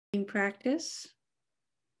Practice.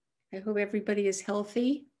 I hope everybody is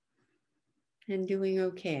healthy and doing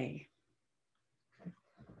okay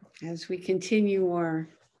as we continue our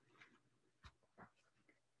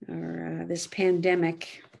this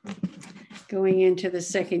pandemic going into the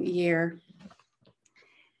second year.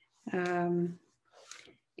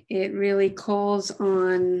 It really calls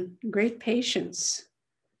on great patience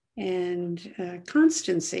and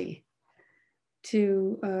constancy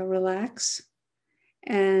to relax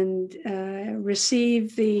and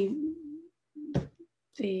receive the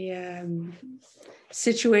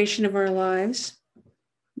situation of our lives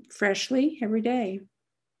freshly every day,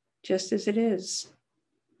 just as it is.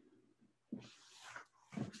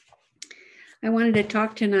 I wanted to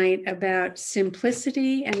talk tonight about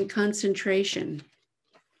simplicity and concentration.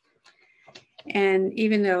 And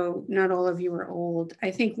even though not all of you are old, I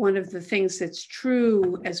think one of the things that's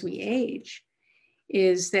true as we age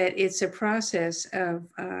is that it's a process of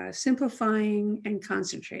simplifying and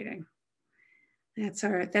concentrating.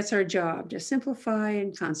 That's our job, to simplify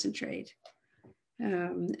and concentrate.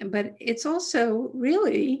 But it's also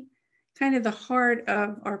really kind of the heart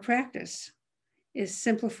of our practice, is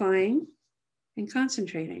simplifying and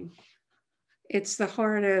concentrating. It's the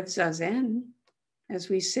heart of Zazen as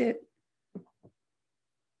we sit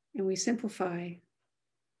and we simplify.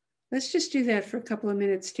 Let's just do that for a couple of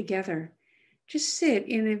minutes together. Just sit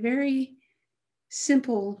in a very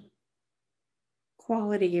simple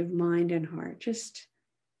quality of mind and heart, just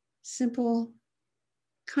simple,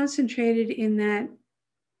 concentrated in that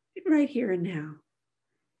right here and now.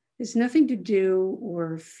 There's nothing to do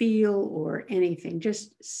or feel or anything,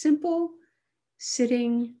 just simple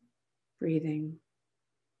sitting, breathing.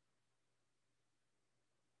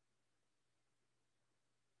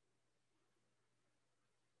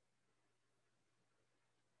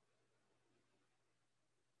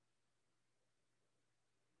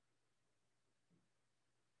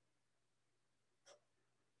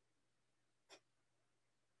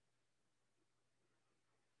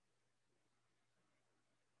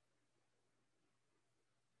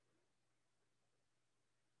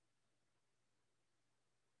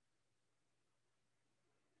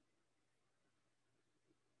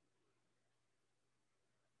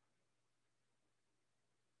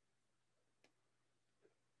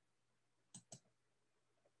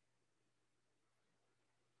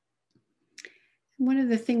 One of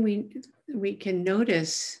the things we can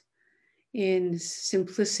notice in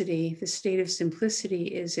simplicity, the state of simplicity,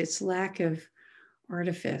 is its lack of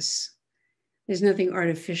artifice. There's nothing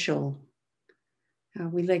artificial.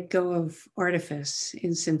 We let go of artifice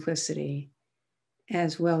in simplicity,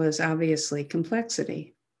 as well as obviously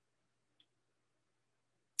complexity.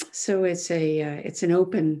 So it's an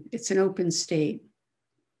open state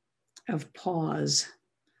of pause,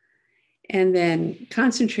 and then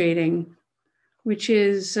concentrating, which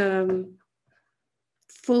is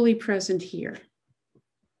fully present here,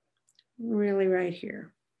 really right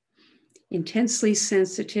here, intensely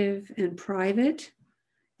sensitive and private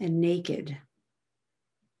and naked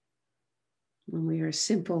when we are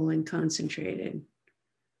simple and concentrated.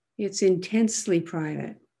 It's intensely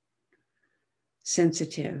private,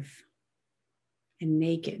 sensitive, and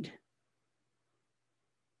naked.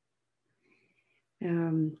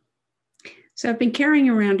 So I've been carrying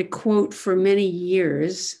around a quote for many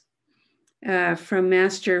years from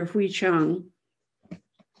Master Huichang,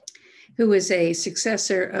 who was a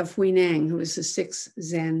successor of Huineng, who was the sixth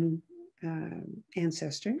Zen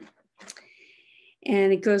ancestor.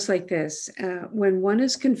 And it goes like this: when one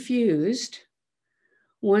is confused,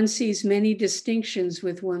 one sees many distinctions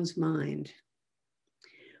with one's mind.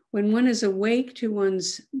 When one is awake to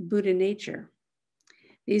one's Buddha nature,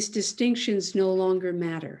 these distinctions no longer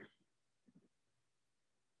matter.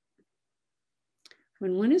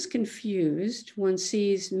 When one is confused, one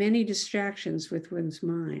sees many distractions with one's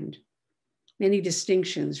mind, many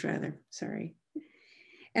distinctions rather, sorry.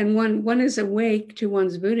 And when one is awake to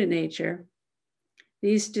one's Buddha nature,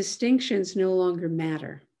 these distinctions no longer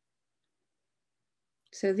matter.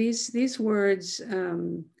 So these words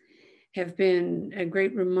have been a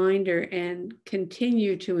great reminder and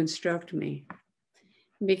continue to instruct me,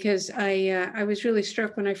 because I was really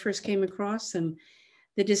struck when I first came across them.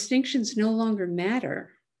 The distinctions no longer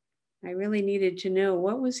matter. I really needed to know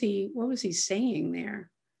what was he saying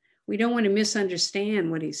there. We don't want to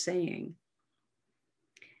misunderstand what he's saying.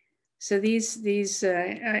 So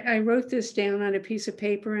I wrote this down on a piece of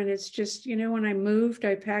paper, and it's just, when I moved,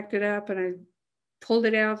 I packed it up and I pulled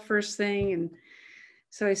it out first thing, and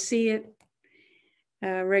so I see it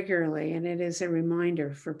regularly, and it is a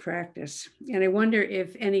reminder for practice. And I wonder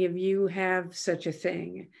if any of you have such a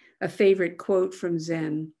thing, a favorite quote from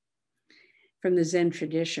Zen from the Zen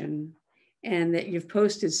tradition and that you've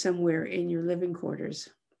posted somewhere in your living quarters.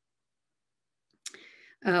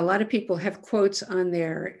 A lot of people have quotes on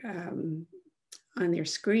their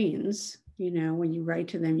screens. You know, when you write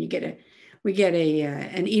to them, we get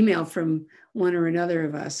an email from one or another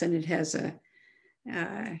of us, and it has a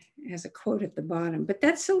quote at the bottom. But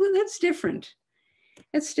that's different.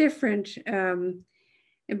 It's different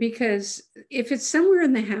because if it's somewhere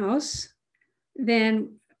in the house,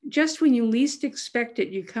 then just when you least expect it,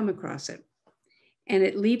 you come across it, and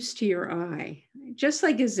it leaps to your eye, just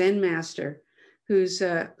like a Zen master who's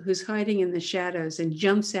hiding in the shadows and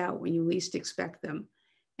jumps out when you least expect them.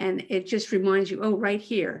 And it just reminds you, oh, right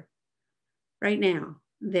here, right now,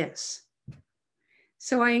 this.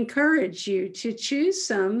 So I encourage you to choose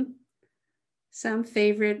some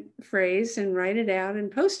favorite phrase and write it out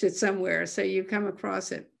and post it somewhere so you come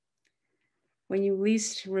across it when you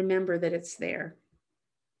least remember that it's there.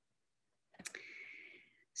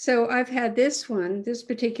 So I've had this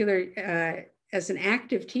particular as an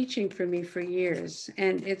active teaching for me for years.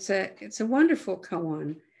 And it's a wonderful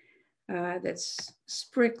koan that's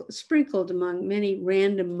sprinkled among many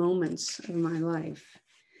random moments of my life.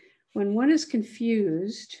 When one is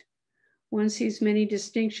confused, one sees many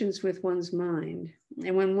distinctions with one's mind.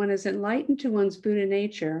 And when one is enlightened to one's Buddha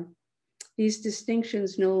nature, these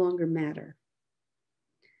distinctions no longer matter.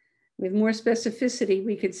 With more specificity,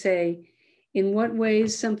 we could say, in what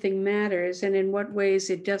ways something matters and in what ways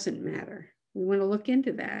it doesn't matter. We want to look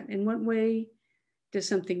into that. In what way does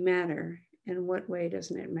something matter? And in what way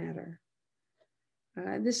doesn't it matter?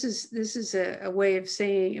 This is a way of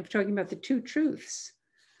talking about the two truths,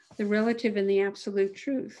 the relative and the absolute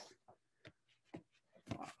truth,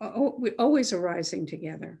 always arising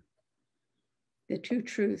together. The two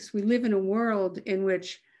truths. We live in a world in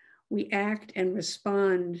which we act and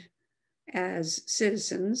respond as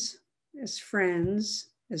citizens, as friends,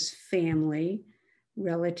 as family,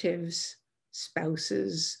 relatives,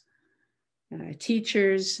 spouses,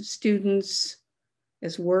 teachers, students,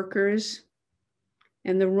 as workers.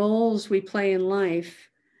 And the roles we play in life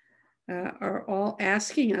are all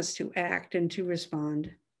asking us to act and to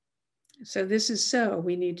respond. So this is so,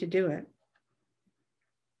 we need to do it.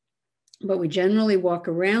 But we generally walk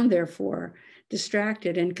around, therefore,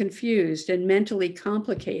 distracted and confused and mentally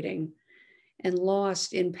complicating and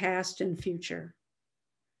lost in past and future,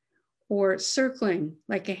 or circling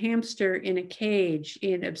like a hamster in a cage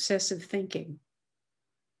in obsessive thinking,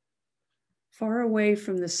 far away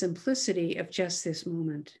from the simplicity of just this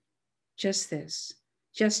moment, just this,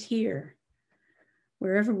 just here,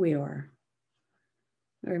 wherever we are,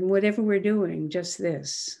 or whatever we're doing, just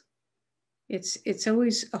this. It's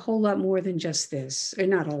always a whole lot more than just this, or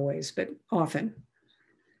not always, but often.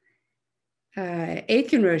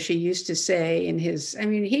 Aitken Roshi used to say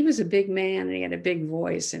he was a big man and he had a big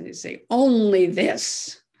voice, and he'd say, only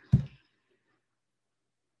this.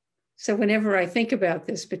 So whenever I think about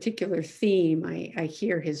this particular theme, I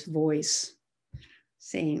hear his voice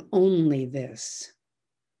saying, only this.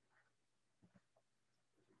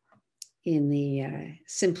 In the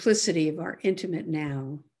simplicity of our intimate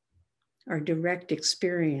now, our direct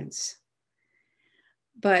experience.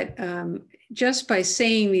 But just by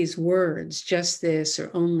saying these words, just this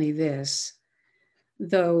or only this,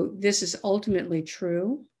 though this is ultimately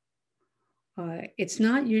true, it's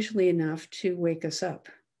not usually enough to wake us up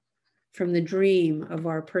from the dream of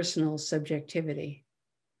our personal subjectivity.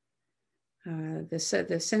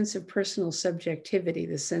 The sense of personal subjectivity,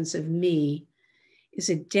 the sense of me,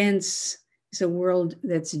 is a world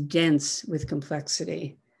that's dense with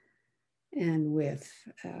complexity and with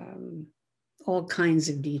all kinds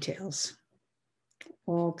of details,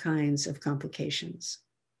 all kinds of complications.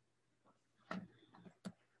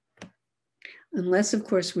 Unless, of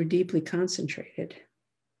course, we're deeply concentrated.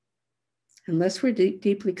 Unless we're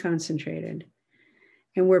deeply concentrated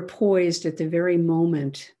and we're poised at the very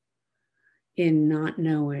moment in not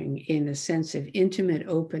knowing, in a sense of intimate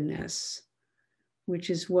openness, which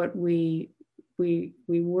is what we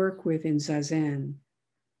work with in Zazen,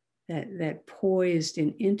 that poised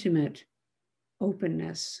and intimate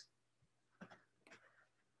openness.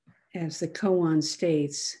 As the koan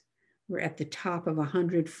states, we're at the top of a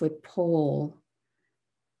 100-foot pole,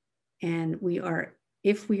 and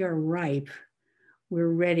if we are ripe, we're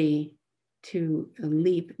ready to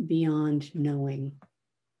leap beyond knowing,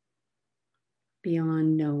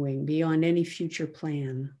 beyond any future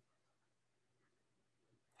plan.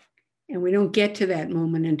 And we don't get to that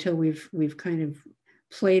moment until we've kind of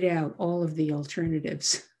played out all of the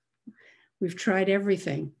alternatives. We've tried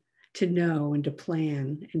everything to know and to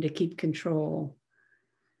plan and to keep control.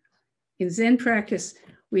 In Zen practice,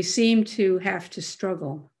 we seem to have to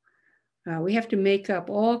struggle. We have to make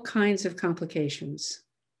up all kinds of complications.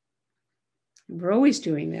 We're always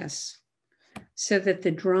doing this so that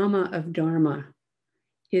the drama of Dharma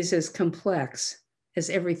is as complex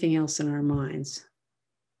as everything else in our minds.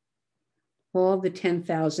 All the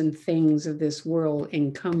 10,000 things of this world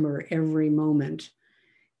encumber every moment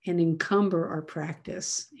and encumber our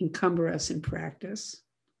practice, encumber us in practice.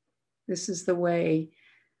 This is the way.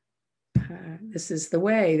 This is the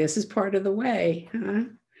way. This is part of the way.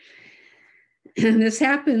 And this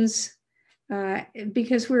happens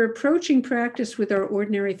because we're approaching practice with our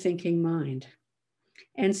ordinary thinking mind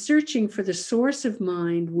and searching for the source of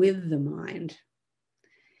mind with the mind.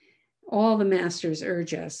 All the masters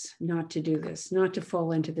urge us not to do this, not to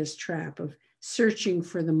fall into this trap of searching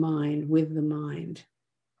for the mind with the mind.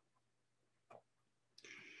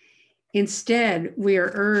 Instead, we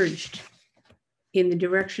are urged in the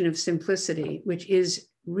direction of simplicity, which is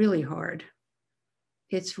really hard.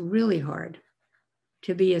 It's really hard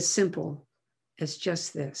to be as simple as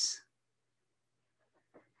just this.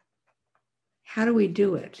 How do we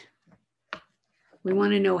do it? We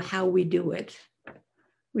want to know how we do it,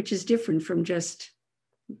 which is different from just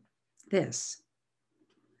this.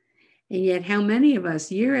 And yet, how many of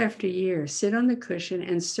us, year after year, sit on the cushion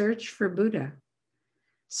and search for Buddha,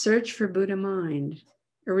 search for Buddha mind,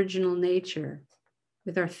 original nature,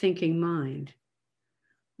 with our thinking mind,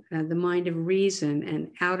 the mind of reason and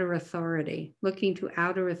outer authority, looking to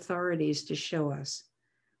outer authorities to show us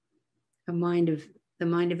the mind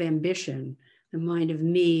of ambition, the mind of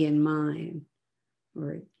me and mine,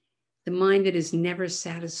 or the mind that is never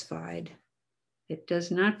satisfied. It does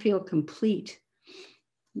not feel complete,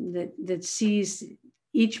 that sees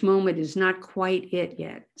each moment is not quite it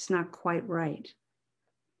yet. It's not quite right.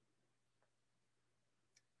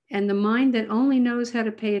 And the mind that only knows how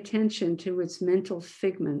to pay attention to its mental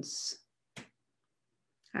figments.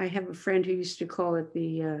 I have a friend who used to call it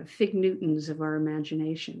the fig Newtons of our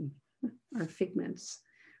imagination, our figments,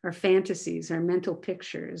 our fantasies, our mental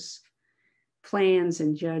pictures, plans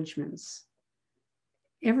and judgments.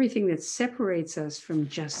 Everything that separates us from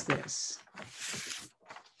just this.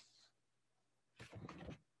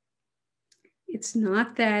 It's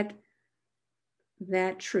not that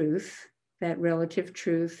truth, that relative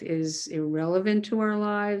truth is irrelevant to our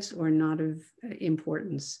lives or not of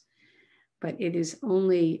importance, but it is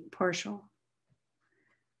only partial.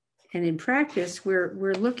 And in practice,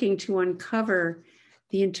 we're looking to uncover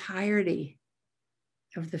the entirety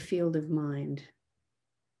of the field of mind.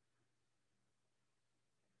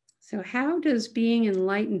 So how does being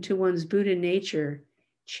enlightened to one's Buddha nature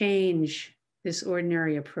change this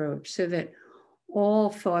ordinary approach so that all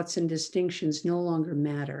thoughts and distinctions no longer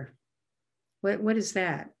matter? What is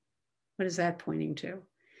that? What is that pointing to?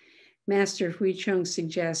 Master Hui Chung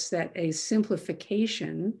suggests that a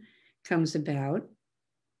simplification comes about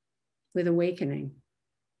with awakening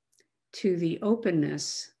to the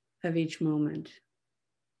openness of each moment,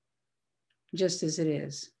 just as it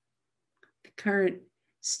is. The current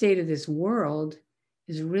state of this world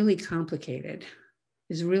is really complicated,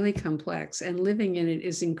 is really complex, and living in it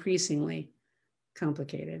is increasingly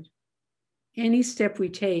complicated. Any step we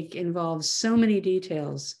take involves so many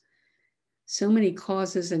details, so many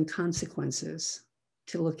causes and consequences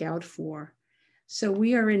to look out for. So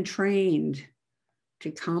we are entrained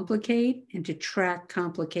to complicate and to track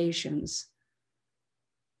complications.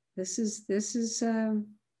 This is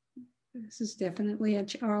definitely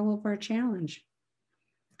all of our challenge.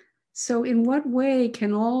 So in what way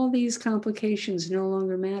can all these complications no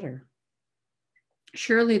longer matter?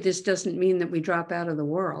 Surely this doesn't mean that we drop out of the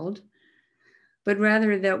world, but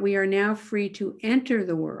rather that we are now free to enter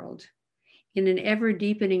the world in an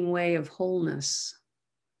ever-deepening way of wholeness.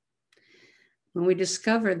 When we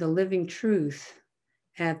discover the living truth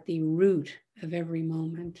at the root of every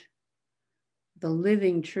moment, the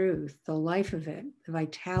living truth, the life of it, the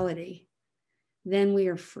vitality, then we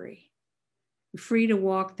are free. Free to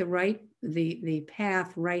walk the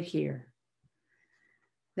path right here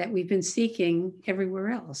that we've been seeking everywhere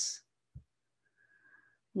else.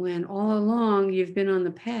 When all along you've been on the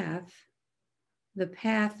path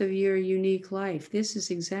of your unique life. This is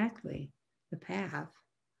exactly the path.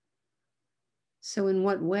 So in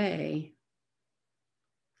what way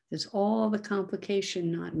does all the complication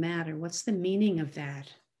not matter? What's the meaning of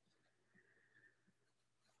that?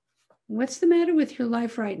 What's the matter with your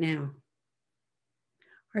life right now?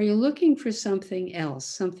 Are you looking for something else,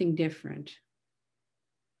 something different?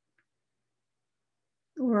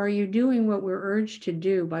 Or are you doing what we're urged to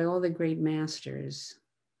do by all the great masters,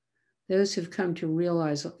 those who've come to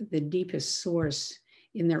realize the deepest source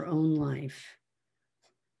in their own life,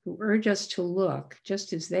 who urge us to look,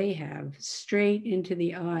 just as they have, straight into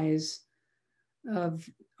the eyes of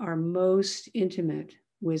our most intimate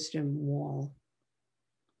wisdom wall.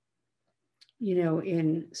 You know,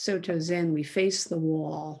 in Soto Zen, we face the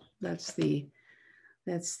wall. That's the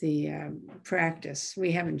practice.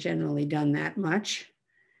 We haven't generally done that much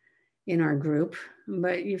in our group,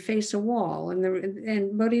 but you face a wall,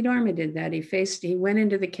 and Bodhidharma did that. He went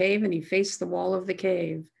into the cave and he faced the wall of the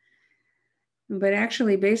cave. But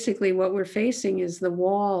actually, basically, what we're facing is the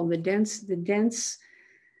wall, the dense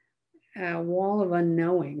wall of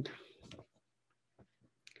unknowing.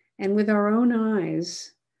 And with our own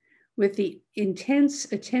eyes, with the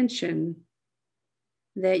intense attention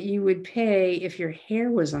that you would pay if your hair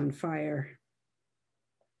was on fire,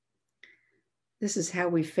 this is how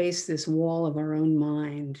we face this wall of our own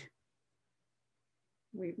mind,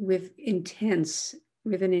 with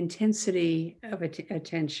an intensity of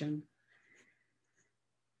attention.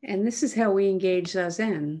 And this is how we engage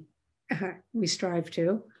Zazen. We strive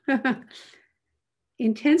to.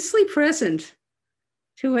 Intensely present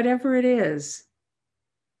to whatever it is.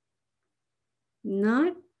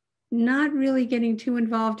 Not really getting too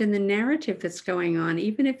involved in the narrative that's going on,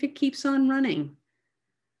 even if it keeps on running.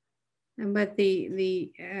 But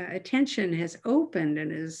the attention has opened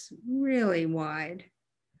and is really wide.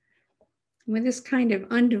 With this kind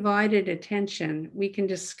of undivided attention, we can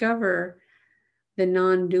discover the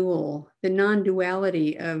non-duality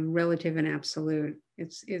of relative and absolute.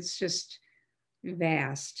 It's just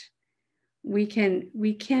vast. We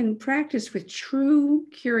can practice with true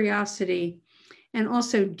curiosity and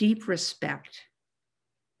also deep respect,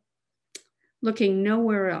 looking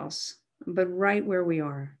nowhere else but right where we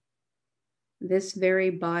are, this very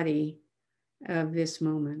body of this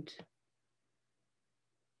moment.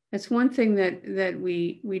 That's one thing that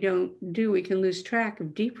we don't do. We can lose track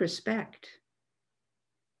of deep respect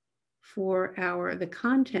for the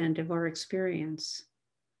content of our experience.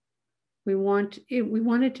 We want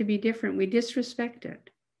it to be different. We disrespect it.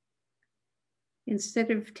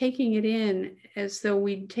 Instead of taking it in as though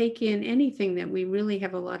we'd take in anything that we really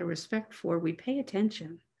have a lot of respect for, we pay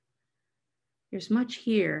attention. There's much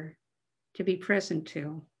here to be present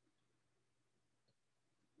to.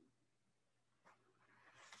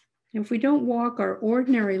 If we don't walk our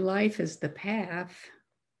ordinary life as the path,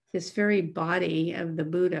 this very body of the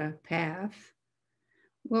Buddha path,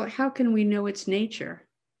 well, how can we know its nature?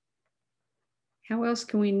 How else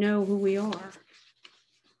can we know who we are?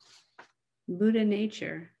 Buddha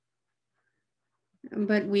nature.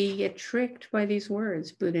 But we get tricked by these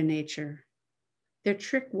words, Buddha nature. They're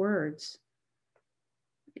trick words.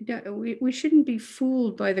 We shouldn't be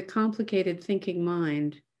fooled by the complicated thinking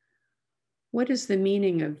mind. What is the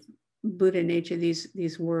meaning of Buddha nature,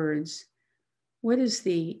 these words? What is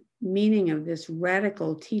the meaning of this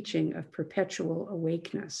radical teaching of perpetual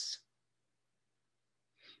awakeness?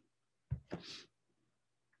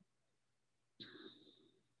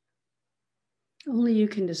 Only you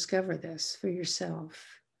can discover this for yourself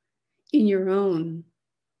in your own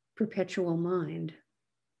perpetual mind.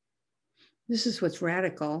 This is what's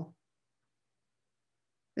radical.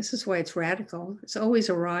 This is why it's radical. It's always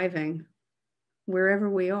arriving wherever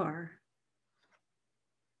we are.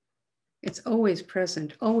 It's always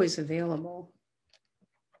present, always available,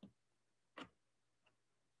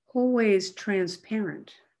 always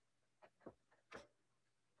transparent.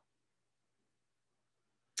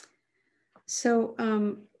 So,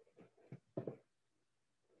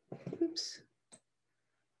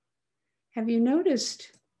 have you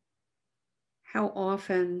noticed how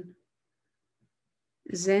often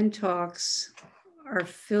Zen talks are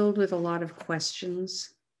filled with a lot of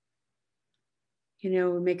questions? You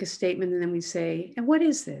know, we make a statement and then we say, and what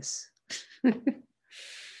is this?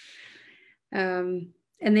 And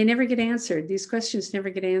they never get answered. These questions never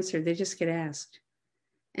get answered. They just get asked.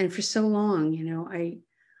 And for so long, you know, I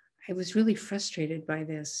was really frustrated by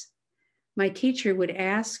this. My teacher would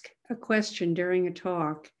ask a question during a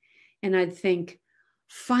talk, and I'd think,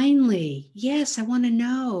 finally, yes, I want to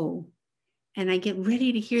know. And I get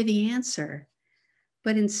ready to hear the answer.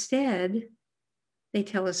 But instead, they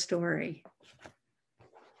tell a story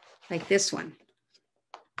like this one.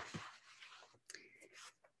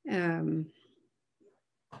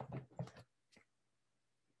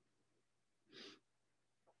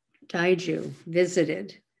 Daiju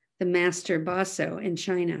visited the master Baso in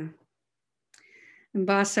China. And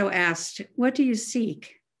Baso asked, "What do you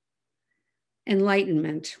seek?"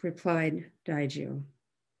 "Enlightenment," replied Daiju.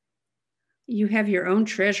 "You have your own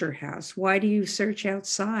treasure house. Why do you search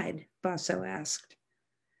outside?" Baso asked.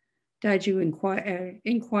 Daiju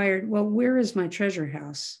inquired, well, where is my treasure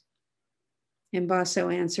house? And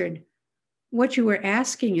Baso answered, what you were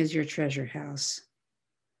asking is your treasure house.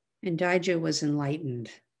 And Daiju was enlightened.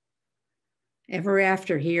 Ever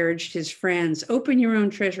after, he urged his friends, open your own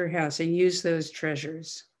treasure house and use those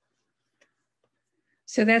treasures.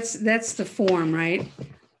 So that's the form, right?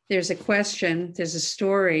 There's a question, there's a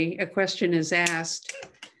story, a question is asked.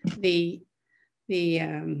 The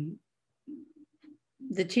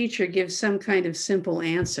teacher gives some kind of simple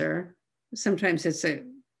answer. Sometimes it's a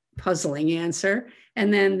puzzling answer,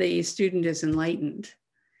 and then the student is enlightened.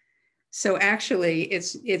 So actually,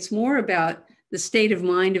 it's more about the state of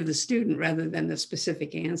mind of the student rather than the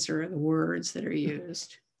specific answer or the words that are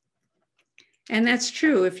used. And that's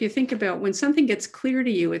true. If you think about when something gets clear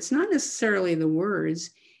to you, it's not necessarily the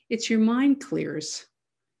words, it's your mind clears.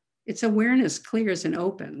 Its awareness clears and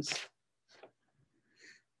opens.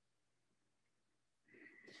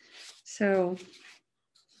 So,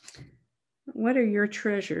 what are your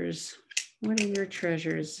treasures? What are your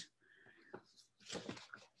treasures?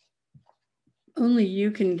 Only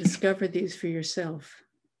you can discover these for yourself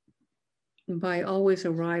by always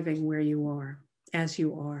arriving where you are, as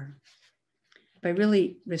you are, by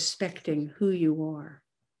really respecting who you are.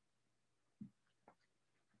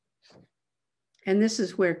 And this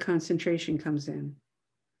is where concentration comes in.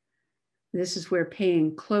 This is where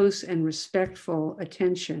paying close and respectful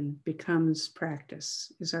attention becomes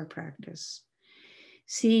practice, is our practice.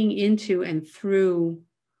 Seeing into and through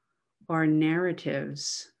our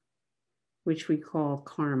narratives, which we call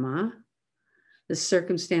karma, the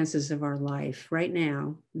circumstances of our life right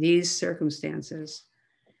now, these circumstances,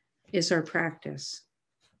 is our practice.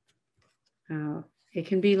 It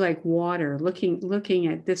can be like water. Looking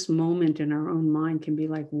at this moment in our own mind can be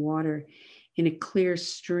like water in a clear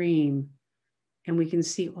stream, and we can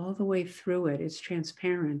see all the way through it. It's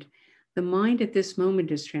transparent. The mind at this moment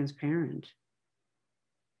is transparent.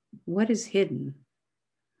 What is hidden?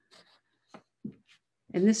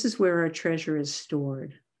 And this is where our treasure is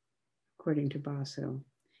stored, according to Baso.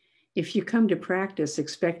 If you come to practice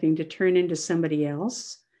expecting to turn into somebody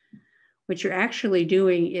else, what you're actually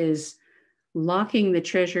doing is locking the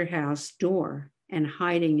treasure house door and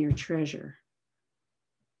hiding your treasure.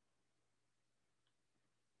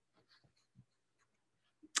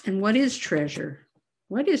 And what is treasure?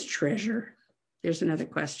 What is treasure? There's another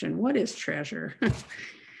question. What is treasure?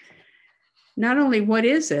 Not only what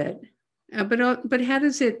is it, but how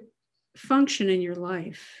does it function in your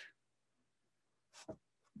life?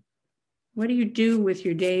 What do you do with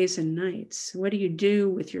your days and nights? What do you do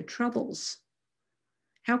with your troubles?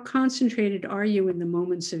 How concentrated are you in the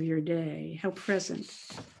moments of your day? How present?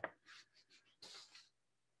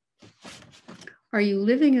 Are you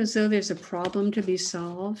living as though there's a problem to be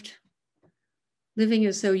solved? Living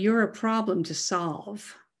as though you're a problem to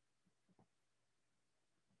solve?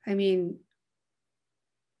 I mean,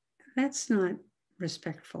 that's not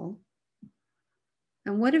respectful.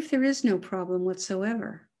 And what if there is no problem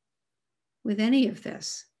whatsoever with any of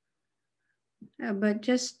this? But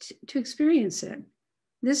just to experience it.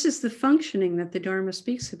 This is the functioning that the Dharma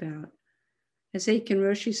speaks about. As Aitken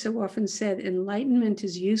Roshi so often said, enlightenment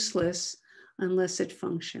is useless unless it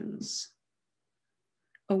functions.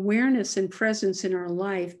 Awareness and presence in our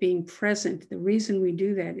life, being present, the reason we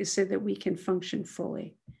do that is so that we can function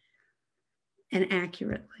fully and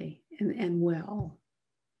accurately and well,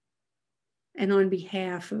 and on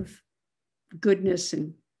behalf of goodness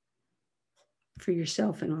and for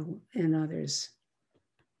yourself and others.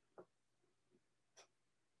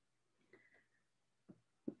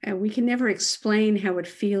 And we can never explain how it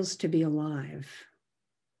feels to be alive.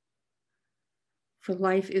 For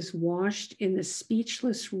life is washed in the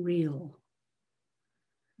speechless real.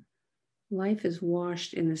 Life is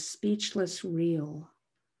washed in the speechless real.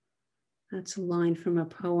 That's a line from a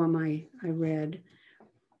poem I read.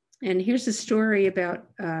 And here's a story about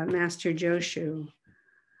Master Joshu.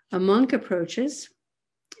 A monk approaches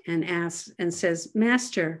and asks and says,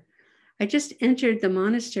 Master, I just entered the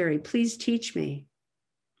monastery. Please teach me.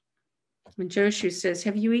 And Joshu says,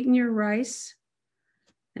 have you eaten your rice?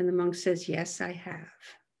 And the monk says, yes, I have.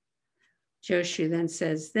 Joshu then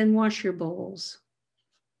says, then wash your bowls.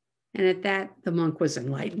 And at that, the monk was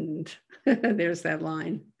enlightened. There's that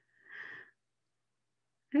line.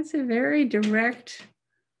 That's a very direct,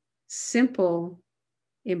 simple,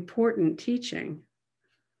 important teaching.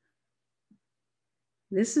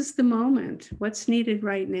 This is the moment. What's needed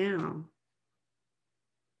right now?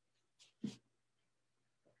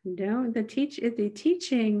 The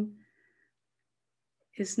teaching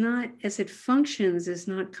is not, as it functions, is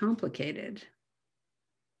not complicated.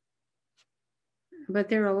 But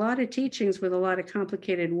there are a lot of teachings with a lot of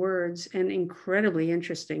complicated words and incredibly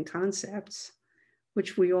interesting concepts,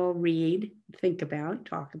 which we all read, think about,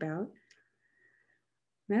 talk about.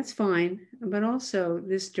 That's fine. But also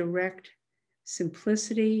this direct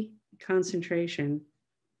simplicity, concentration.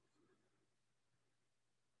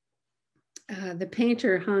 The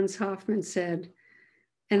painter Hans Hofmann said,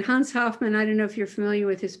 and Hans Hofmann, I don't know if you're familiar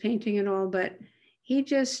with his painting at all, but he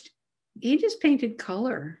just painted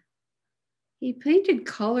color. He painted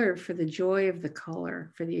color for the joy of the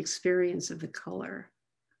color, for the experience of the color.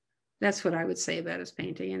 That's what I would say about his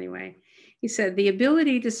painting anyway. He said, the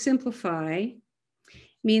ability to simplify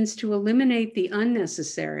means to eliminate the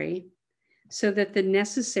unnecessary so that the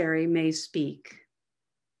necessary may speak.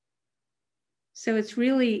 So it's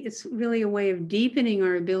really a way of deepening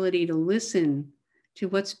our ability to listen to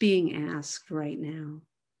what's being asked right now.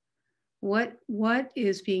 What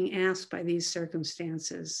is being asked by these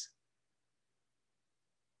circumstances?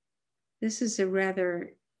 This is a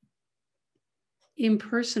rather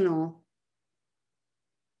impersonal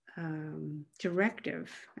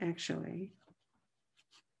directive, actually.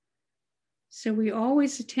 So we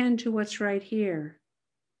always attend to what's right here.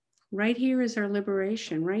 Right here is our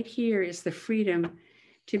liberation. Right here is the freedom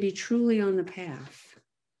to be truly on the path.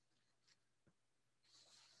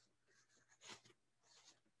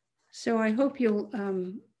 So I hope you'll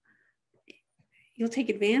take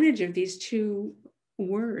advantage of these two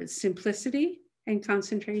words, simplicity and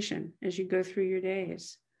concentration, as you go through your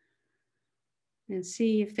days, and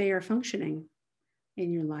see if they are functioning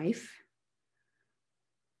in your life.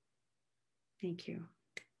 Thank you.